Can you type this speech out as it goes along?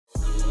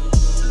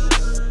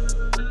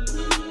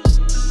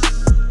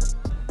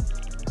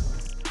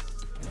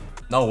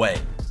No way.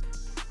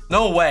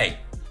 No way.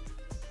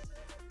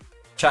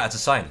 Chat, it's a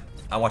sign.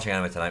 I'm watching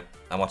anime tonight.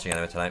 I'm watching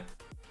anime tonight.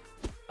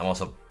 I'm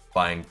also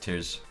buying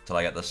tiers till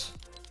I get this.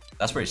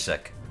 That's pretty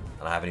sick.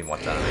 And I haven't even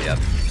watched anime yet.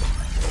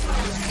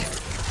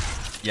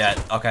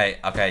 Yeah,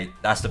 okay.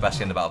 That's the best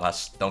skin in the Battle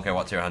Pass. Don't care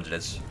what tier 100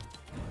 is.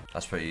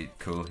 That's pretty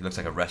cool. He looks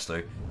like a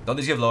wrestler. Don't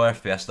these give lower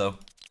FPS though?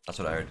 That's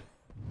what I heard.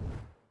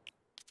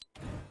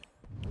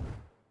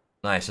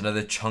 Nice,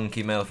 another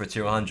chunky mail for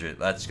tier 100.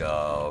 Let's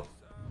go.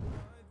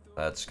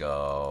 Let's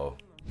go.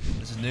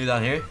 This is new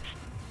down here.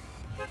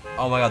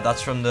 Oh my god,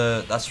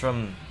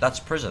 that's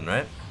prison,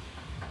 right?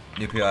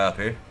 New PI up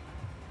here.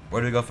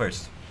 Where do we go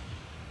first?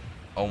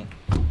 Oh.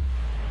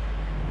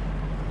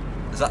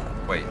 Is that,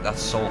 wait,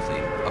 that's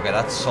Salty. Okay,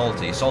 that's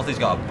Salty. Salty's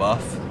got a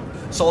buff.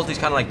 Salty's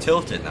kind of like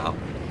tilted now.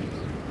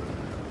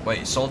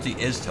 Wait, Salty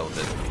is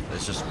tilted.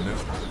 Let's just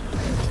move.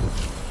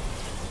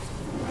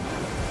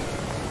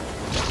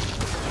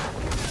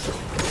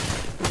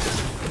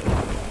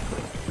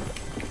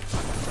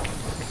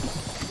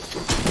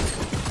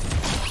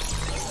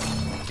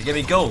 He gave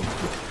me gold.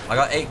 I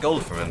got 8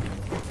 gold from him.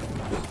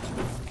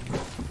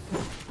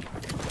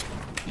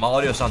 My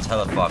audio sounds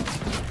hella fucked,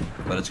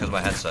 but it's because my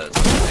headset is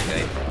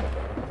okay.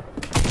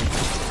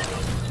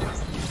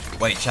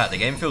 Wait, chat, the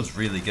game feels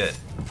really good.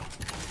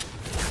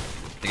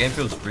 The game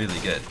feels really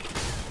good.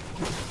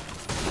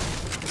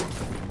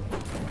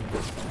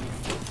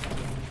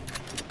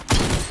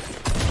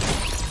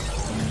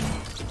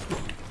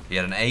 He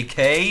had an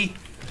AK.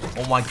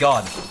 Oh my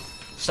god.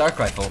 Stark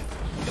rifle.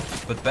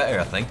 But better,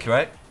 I think,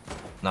 right?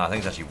 No, I think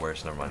it's actually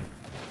worse. Never mind.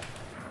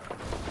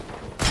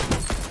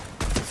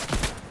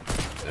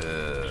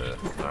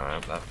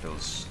 Alright, that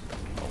feels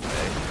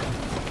okay.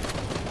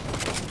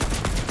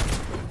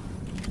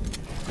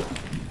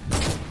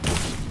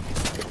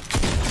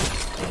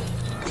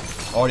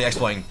 Already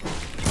exploiting.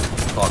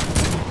 Fuck.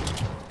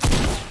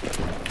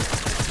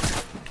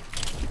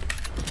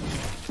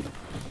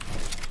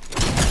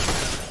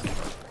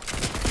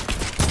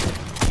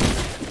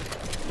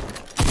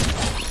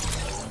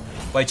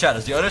 Wait, chat,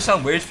 does the other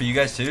sound weird for you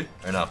guys too?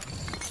 Or no?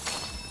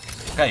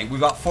 Okay,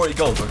 we've got 40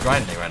 gold. We're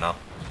grinding right now.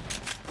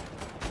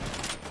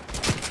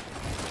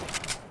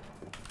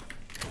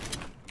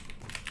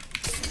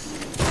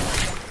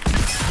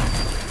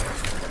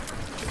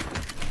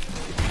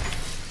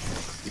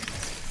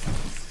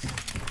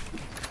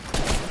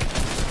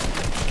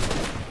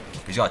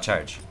 He's got a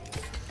charge.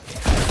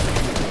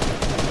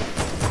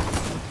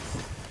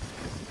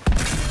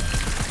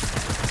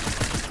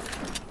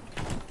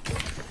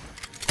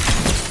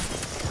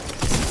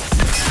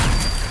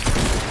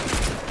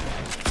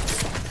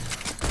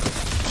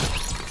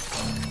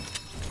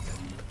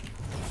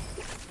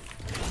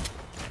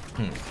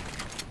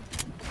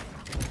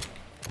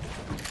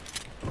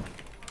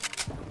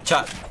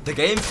 Chat, the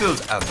game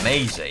feels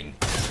amazing.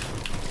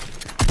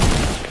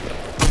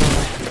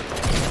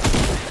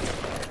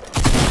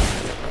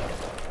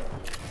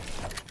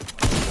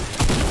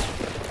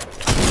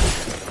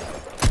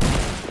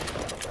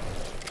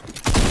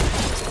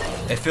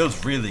 It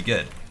feels really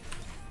good.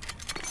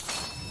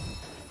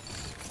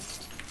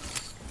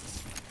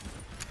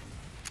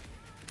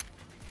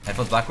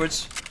 Headphones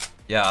backwards?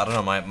 Yeah, I don't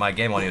know, my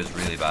game audio is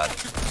really bad.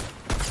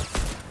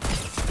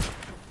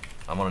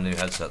 I'm on a new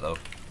headset though.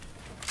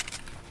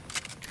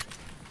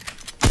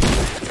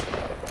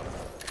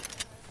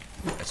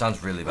 It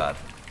sounds really bad.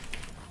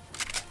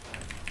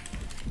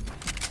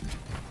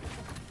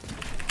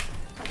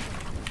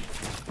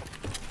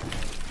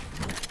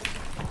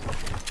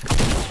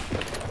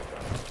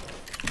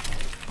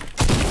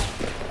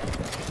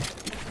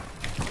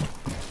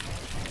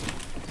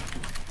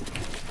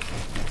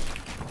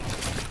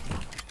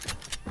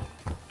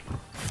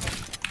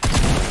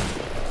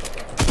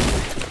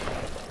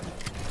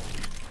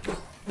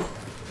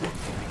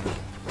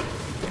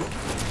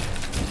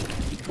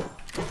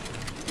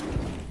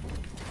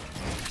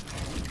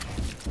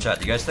 Chat,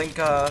 do you guys think,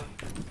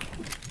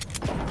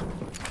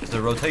 is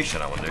there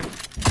rotation, I wonder?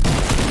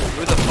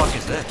 Who the fuck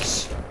is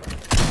this?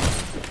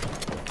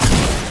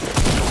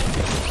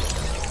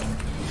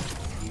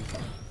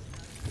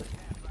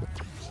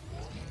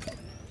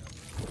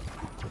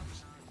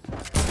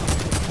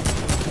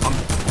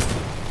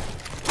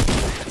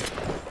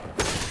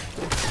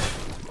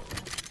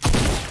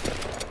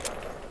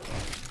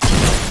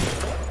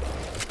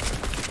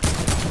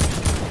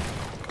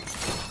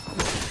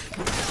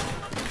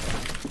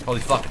 Holy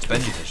fuck, it's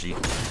Benji Fishy.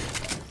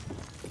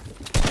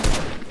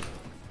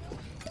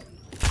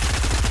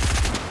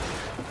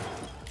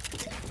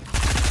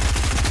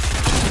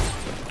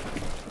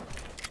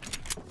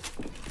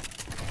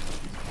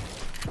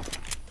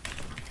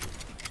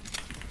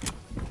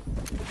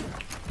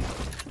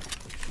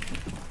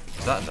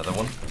 Is that another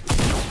one?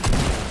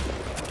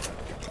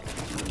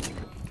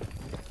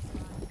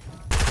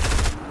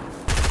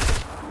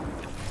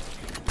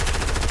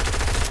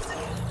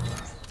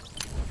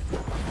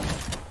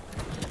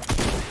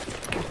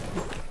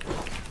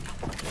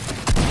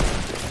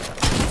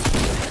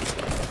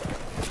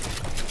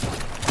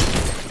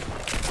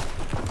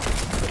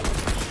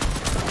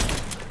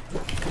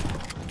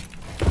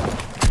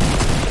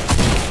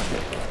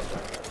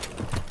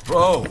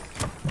 Bro.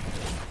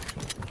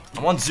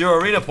 I'm on 0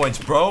 arena points,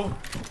 bro.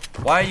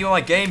 Why are you on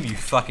my game, you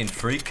fucking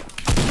freak?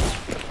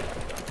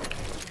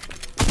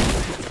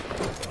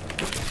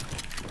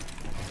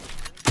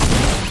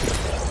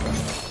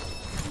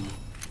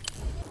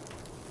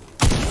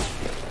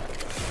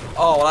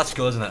 Oh, well that's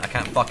good, isn't it? I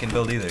can't fucking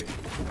build either.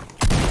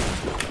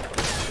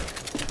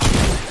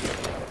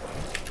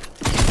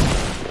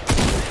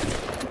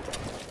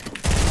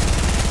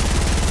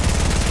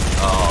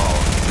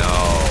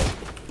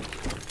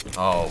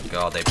 Oh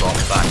god, they brought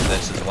back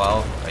this as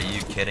well? Are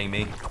you kidding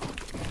me?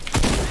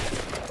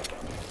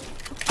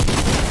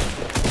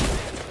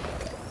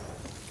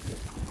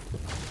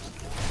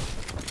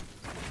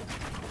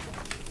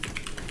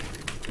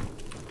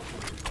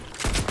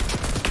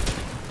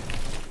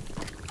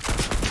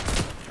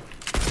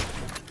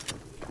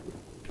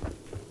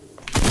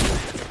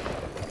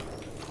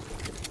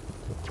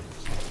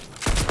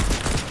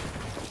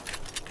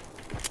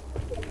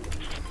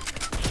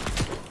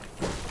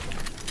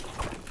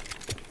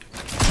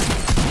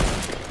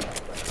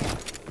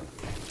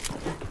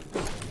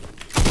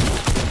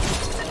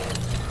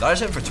 That was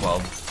hit for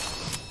 12.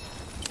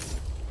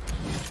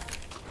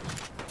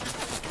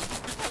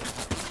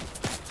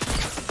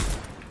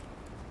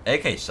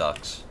 AK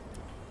sucks.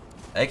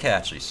 AK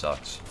actually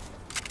sucks.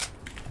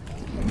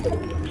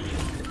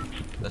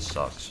 This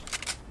sucks.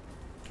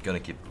 Gonna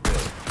keep it real.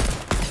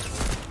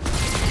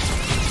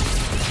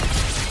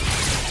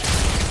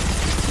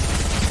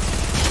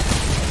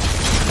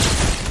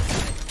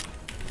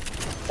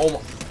 Oh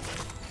my.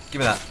 Give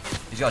me that.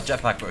 He's got a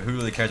jetpack, but who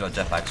really cares about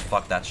jetpacks?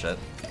 Fuck that shit.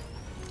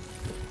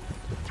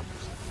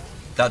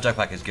 That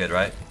jetpack is good,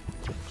 right?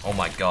 Oh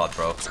my god,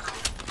 bro.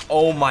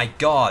 Oh my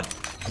god.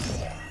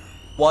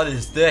 What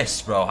is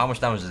this, bro? How much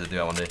damage does it do,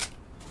 I wonder?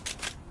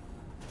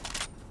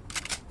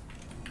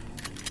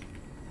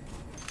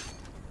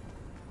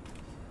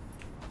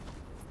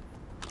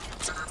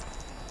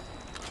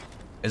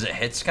 Is it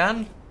hit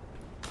scan?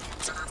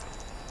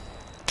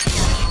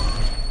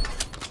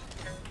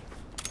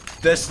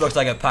 This looks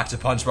like it packs a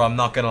punch, bro. I'm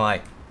not gonna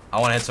lie. I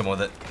want to hit someone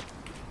with it.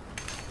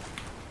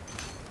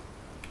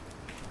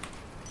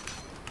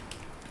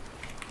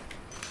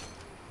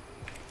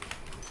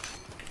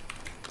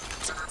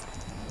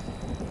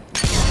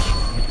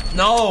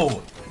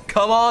 No!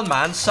 Come on,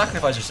 man.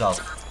 Sacrifice yourself.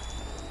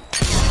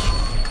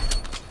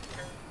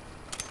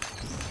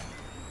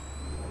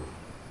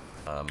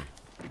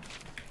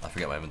 I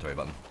forget my inventory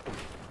button.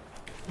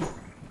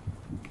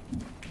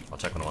 I'll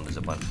check when I'm on the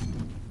zipline.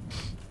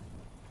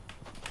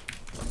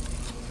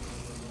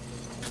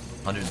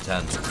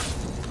 110.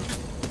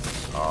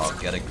 Oh,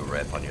 get a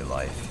grip on your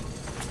life.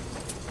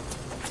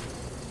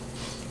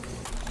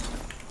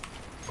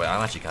 Wait,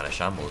 I'm actually kind of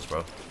shambles,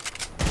 bro.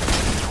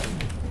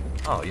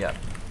 Oh yeah.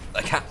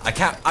 I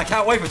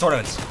can't wait for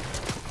tournaments.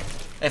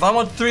 If I'm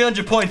on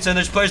 300 points and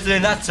there's players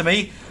doing that to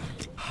me,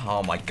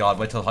 oh my god,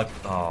 wait till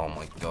oh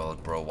my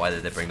god, bro, why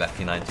did they bring back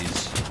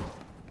P90s?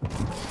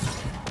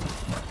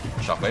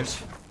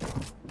 Shockwaves.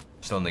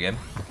 Still in the game.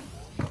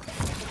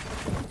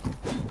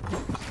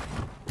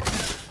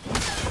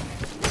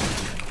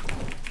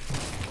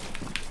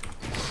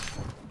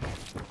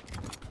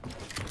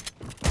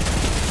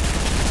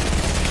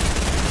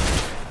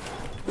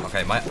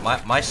 Okay,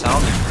 my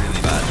sound is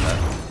really bad, chat.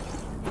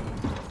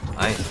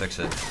 I need to fix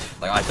it.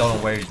 Like, I don't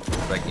know where he's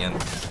breaking in.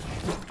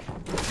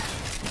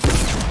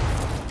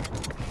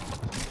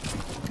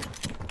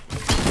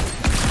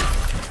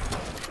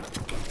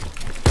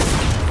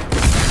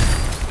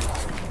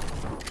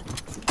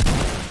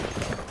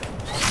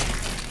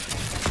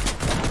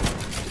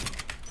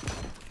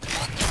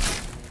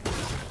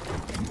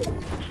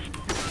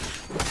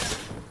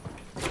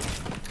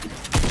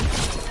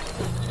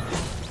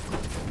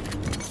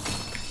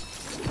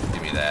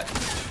 Give me that.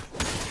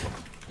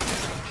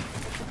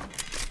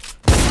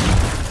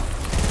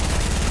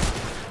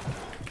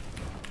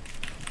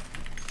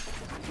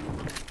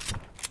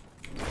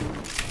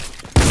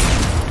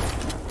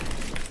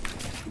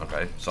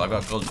 Okay, so I've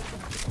got gold.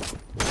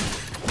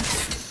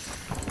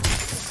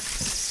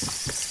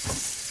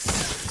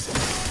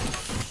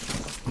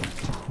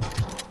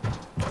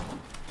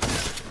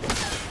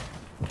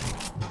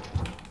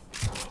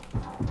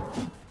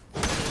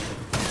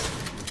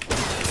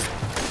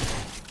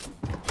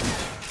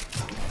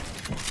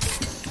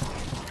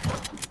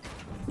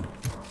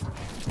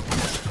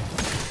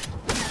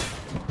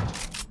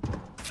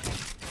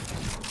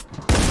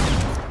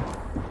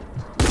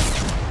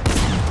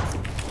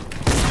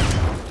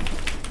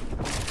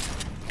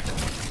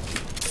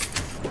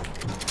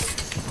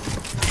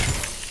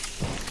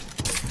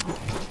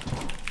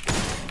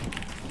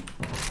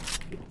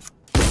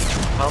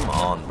 Come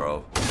on,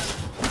 bro.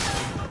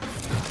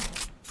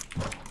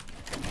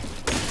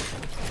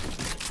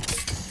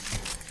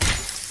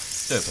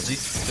 Do it, pussy.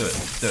 Do it.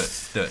 Do it.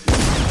 Do it.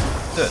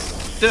 Do it.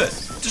 Do it.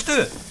 Just do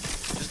it.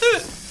 Just do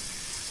it.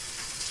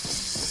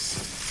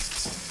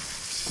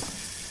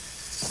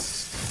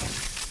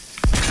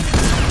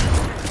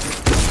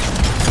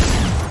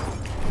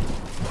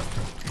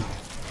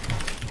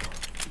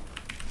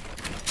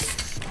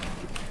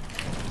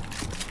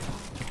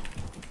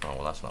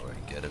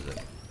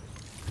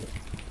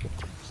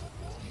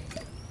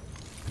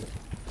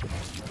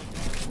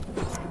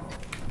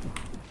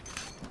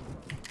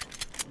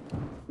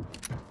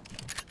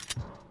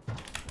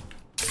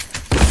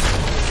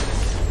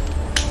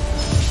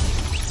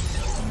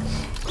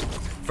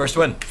 First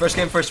win. First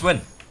game, first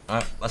win.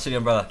 Alright, let's see the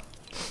umbrella.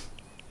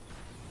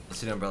 Let's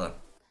see the umbrella.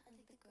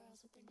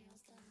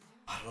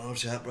 I don't know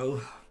chat, bro.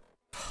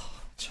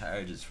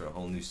 Charges for a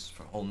whole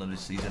nother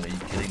season, are you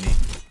kidding me?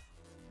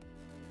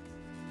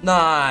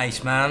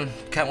 Nice, man.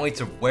 Can't wait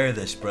to wear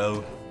this,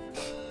 bro.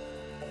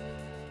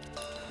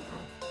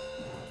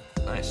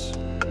 Nice.